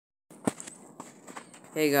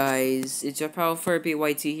Hey guys, it's your pal Furby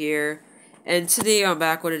YT here, and today I'm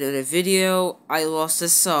back with another video. I lost a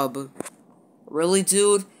sub. Really,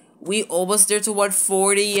 dude? We almost there to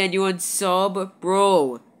 140 and you on sub?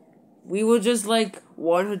 Bro, we were just like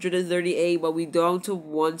 138, but we down to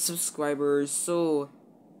 1 subscriber, so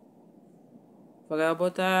forget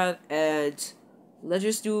about that, and let's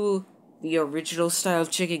just do the original style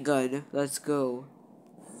chicken gun. Let's go.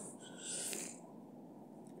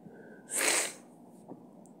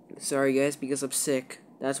 Sorry guys, because I'm sick.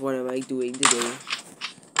 That's what I'm doing today.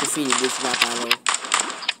 Defeating this rap battle.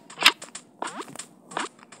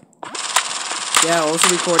 Yeah, also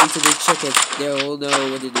recording to the chickens. They all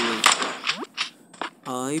know what they're doing.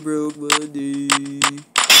 I broke Monday.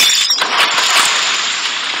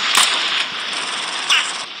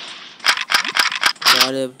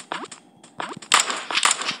 Got him.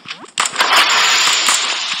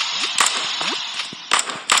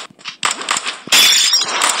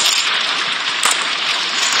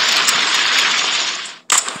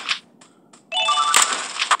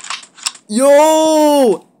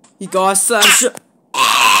 Yo! He got such a...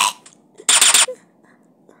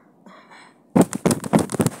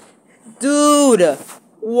 Dude!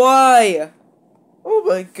 Why? Oh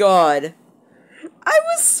my god. I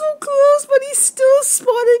was so close, but he still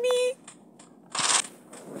spotted me.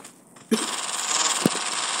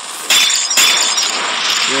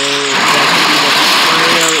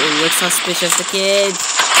 It looks suspicious to kids.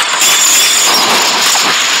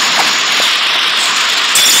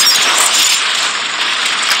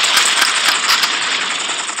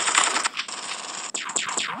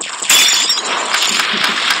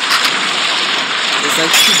 Like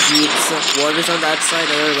 2 gates, one is on that side,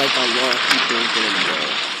 and there are like a lot of people in there.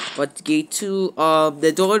 But gate 2,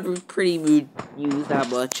 they don't pretty use that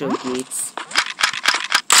much of gates.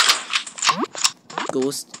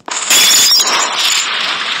 Ghost.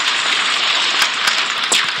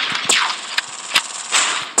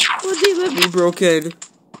 Monday left me broken.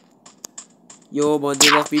 Yo, Monday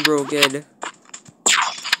left me broken.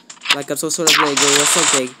 Like I'm so sort of Lego or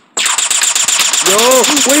something. Yo,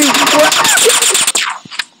 wait, what?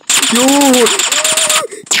 Yo!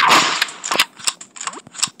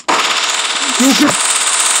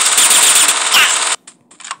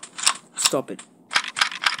 Stop it.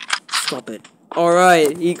 Stop it.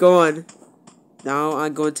 Alright, he gone. Now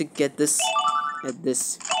I'm going to get this and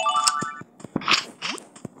this.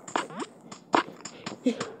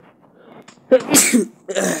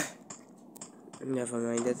 Never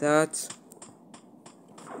mind that.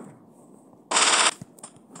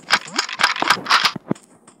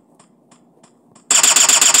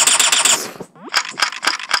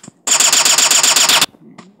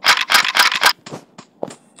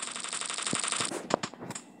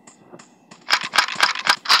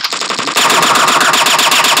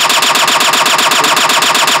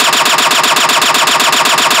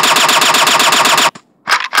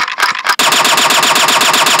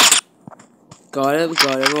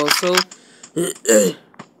 Got him also.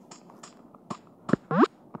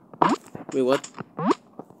 Wait, what? Alright,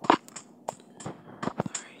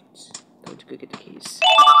 time to go get the keys.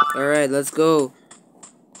 Alright, let's go.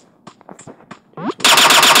 Be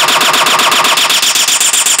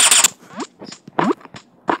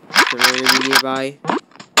nearby. Come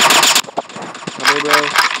on, bro.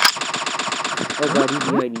 Oh god, he's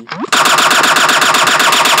behind me.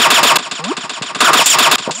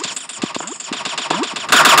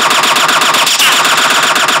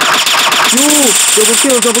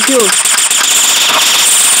 Double kill.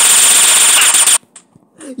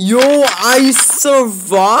 Yo, I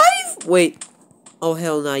survived? Wait. Oh,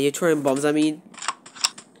 hell nah, you're throwing bombs, I mean.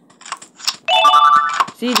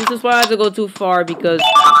 See, this is why I have to go too far, because,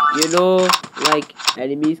 you know, like,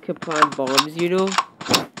 enemies can plant bombs, you know?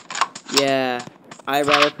 Yeah, I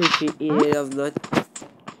rather appreciate it of not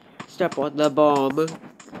step on the bomb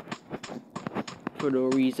for no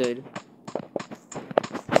reason.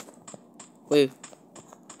 Wait.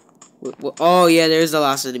 Oh yeah, there's the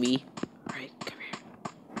last enemy. Alright,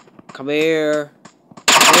 come here.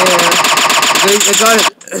 I got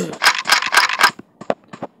it.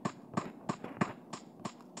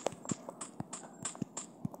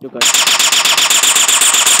 You got it.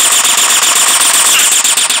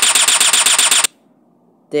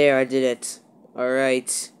 There, I did it.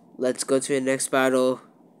 Alright, let's go to the next battle.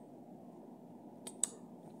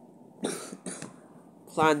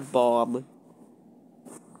 Plant bomb.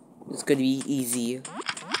 It's gonna be easy.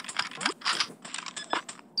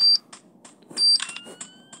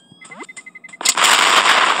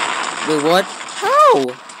 Wait, what? How?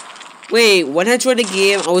 Wait, when I joined the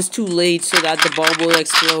game, I was too late so that the bomb will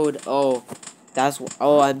explode. Oh.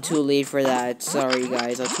 Oh, I'm too late for that. Sorry,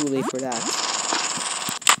 guys. I'm too late for that.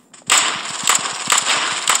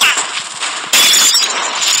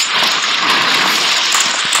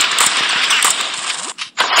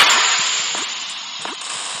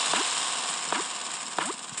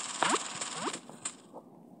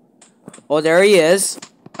 Oh, there he is.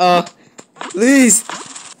 Please.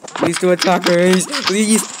 Please don't attack her.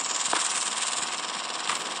 Please.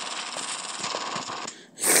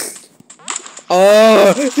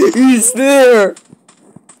 Oh, he's there.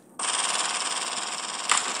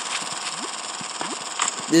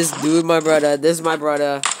 This dude, my brother. This is my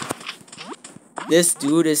brother. This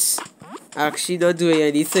dude is actually not doing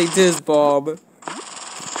anything to his bomb.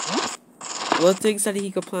 What thinks that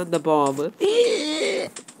he could plant the bomb? What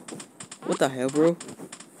the hell, bro?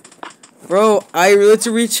 Bro, I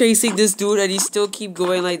literally chasing this dude and he still keep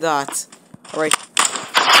going like that. Alright.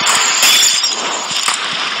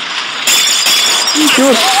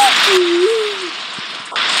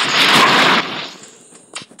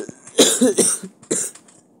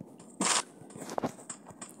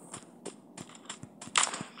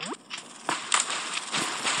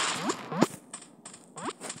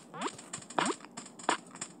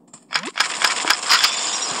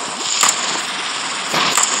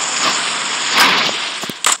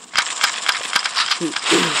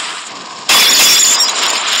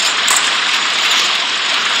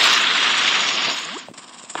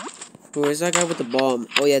 Where's that guy with the bomb?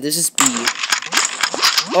 Oh yeah, this is B.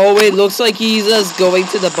 Oh wait, looks like he's just going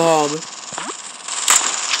to the bomb.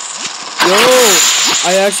 Yo!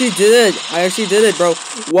 I actually did it! I actually did it, bro.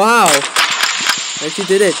 Wow! I actually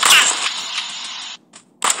did it.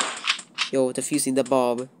 Yo, defusing the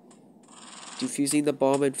bomb. Defusing the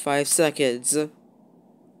bomb in 5 seconds.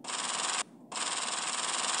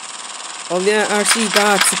 Oh yeah, actually,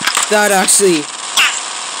 that actually.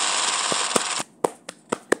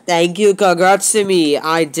 Thank you, congrats to me.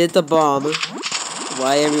 I did the bomb.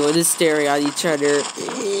 Why everyone is staring at each other.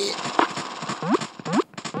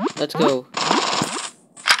 Let's go.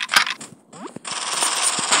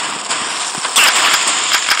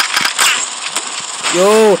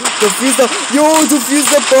 Yo, defuse the bomb. Defuse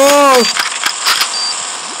the bomb.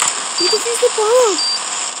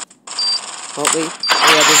 Oh wait. Oh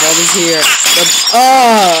yeah, the bomb is here.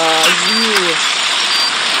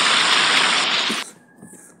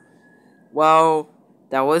 Wow,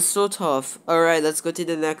 that was so tough. Alright, let's go to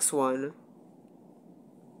the next one.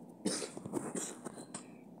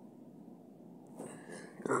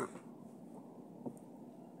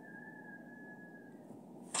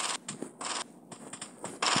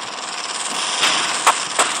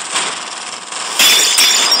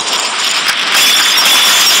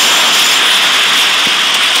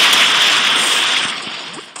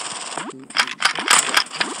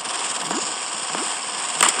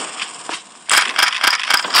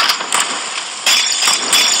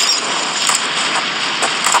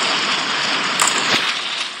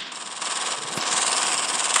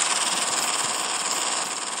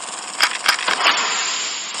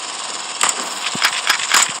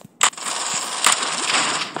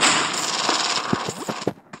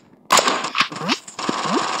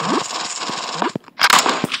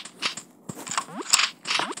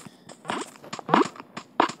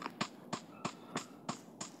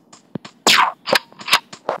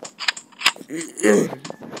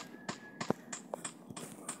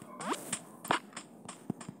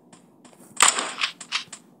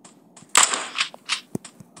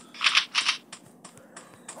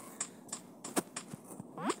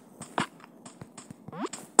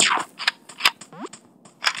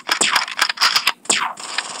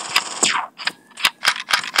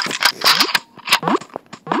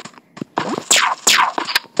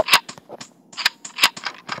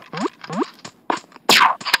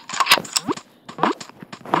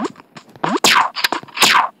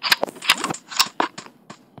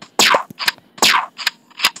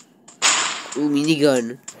 Ooh,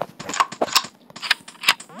 minigun.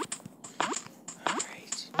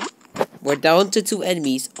 Alright. We're down to 2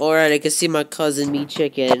 enemies. Alright, I can see my cousin meat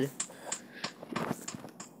chicken.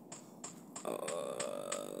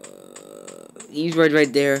 He's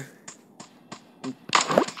right there.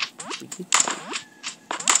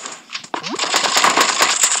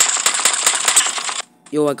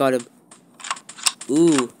 Yo, I got him.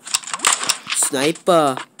 Ooh.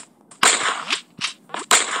 Sniper.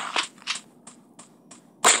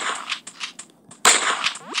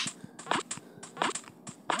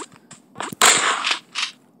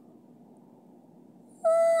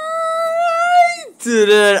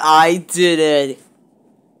 I did it.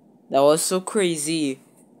 That was so crazy.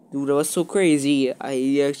 Dude, that was so crazy.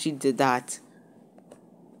 I actually did that.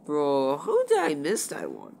 Bro, how did I miss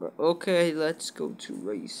that one, bro? Okay, let's go to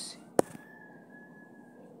race.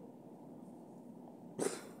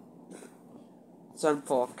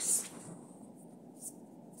 Sunfox.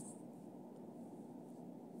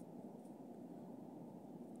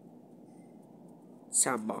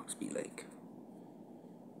 Sandbox be like.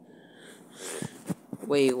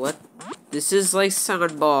 Wait, what? This is like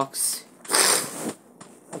Sandbox.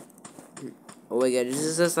 Oh my god, this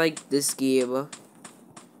is just like this game.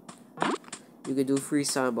 You can do free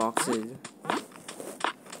sandboxing.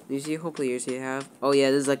 Do you see how players you have? Oh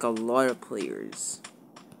yeah, there's like a lot of players.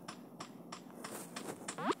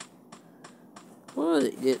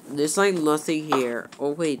 What? There's like nothing here.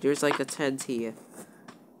 Oh wait, there's like a tent here.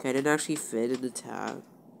 Can it actually fit in the tab?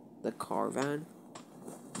 The caravan?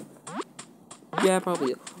 Yeah,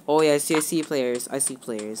 probably. Oh yeah, I see players. I see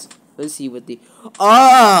players. Let's see what the...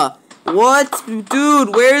 Ah! What?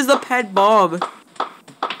 Dude, where's the pet bomb?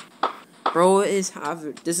 Bro,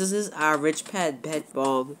 this is his average pet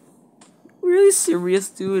bomb. Really serious,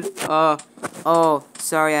 dude? Oh,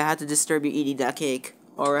 sorry, I had to disturb you eating that cake.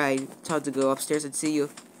 Alright, time to go upstairs and see you.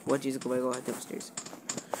 What Jesus, go ahead upstairs.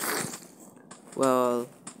 Well,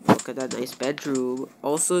 look at that nice bedroom.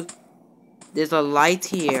 Also, there's a light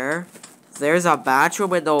here. There's a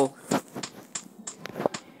bathroom window.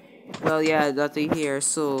 Well, yeah, nothing here.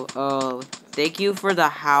 So, thank you for the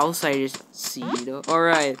house I just seen.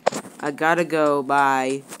 Alright, I gotta go.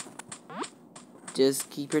 Bye. Just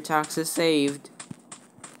keep your taxes saved.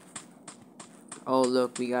 Oh,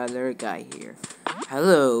 look, we got another guy here.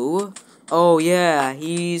 Hello. Oh, yeah,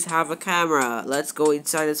 he's have a camera. Let's go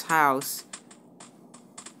inside his house.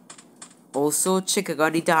 Also, Chica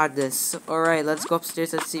got done this. Alright, let's go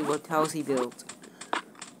upstairs and see what house he built.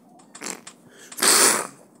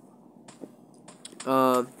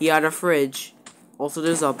 He had a fridge. Also,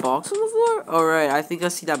 there's a box on the floor? Alright, I think I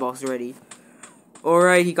see that box already.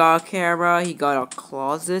 Alright, he got a camera. He got a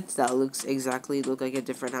closet that looks like a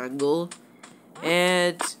different angle.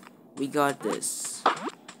 And we got this.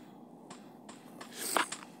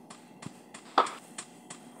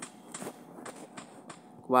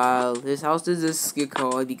 Wow, his house is just get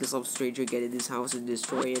called because some stranger get in his house and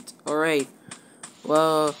destroy it. Alright.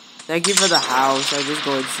 Well, thank you for the house. I'm just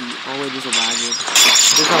going to see. Oh wait, there's a wagon.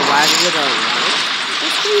 There's a wagon with a rabbit?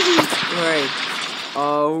 That's crazy. Alright.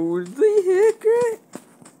 Oh, the heck?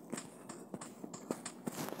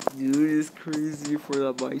 Dude is crazy for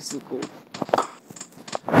the bicycle.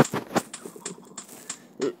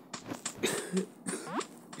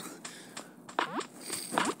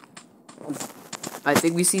 I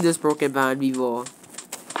think we see this broken van before.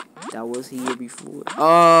 That was here before.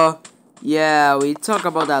 Yeah, we talk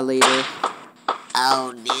about that later.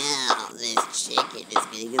 Oh no, this chicken is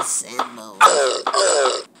getting assembled.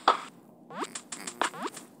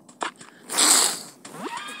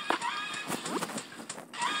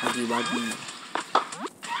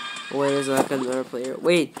 Wait, there's like another player.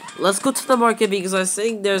 Wait, let's go to the market because I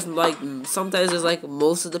think there's like sometimes there's like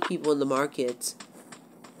most of the people in the market.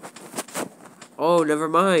 Oh, never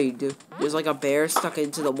mind. There's like a bear stuck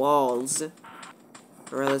into the walls.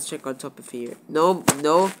 Alright, let's check on top of here. No.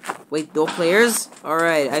 Wait, no players?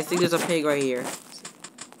 Alright, I think there's a pig right here.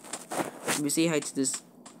 Let me see how to this.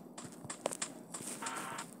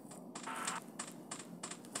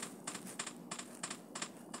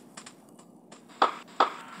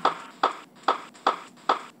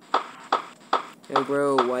 Hey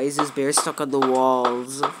bro, why is this bear stuck on the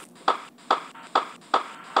walls?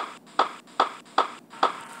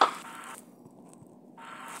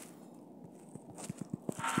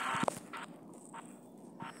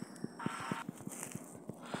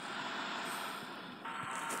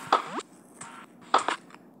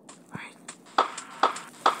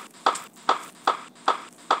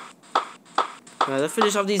 Let's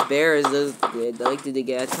finish off these bears. Did they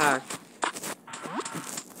get attacked?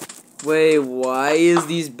 Wait, why is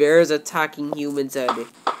these bears attacking humans at me?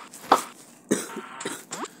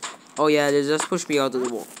 Oh yeah, they just pushed me out of the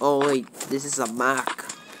wall. Oh wait, this is a Mack.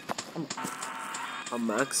 A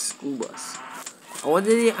Mack school bus. I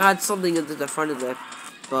wonder if they add something into the front of the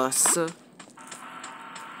bus.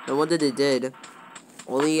 I wonder they did.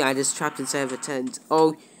 Only I just trapped inside of a tent.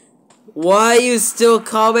 Oh, why are you still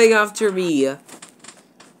coming after me?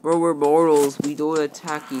 Bro, we're mortals. We don't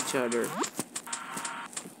attack each other.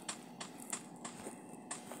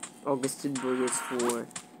 Augustin Burgers 4.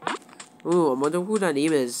 Ooh, I wonder who that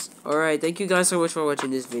name is. Alright, thank you guys so much for watching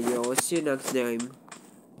this video. I'll see you next time.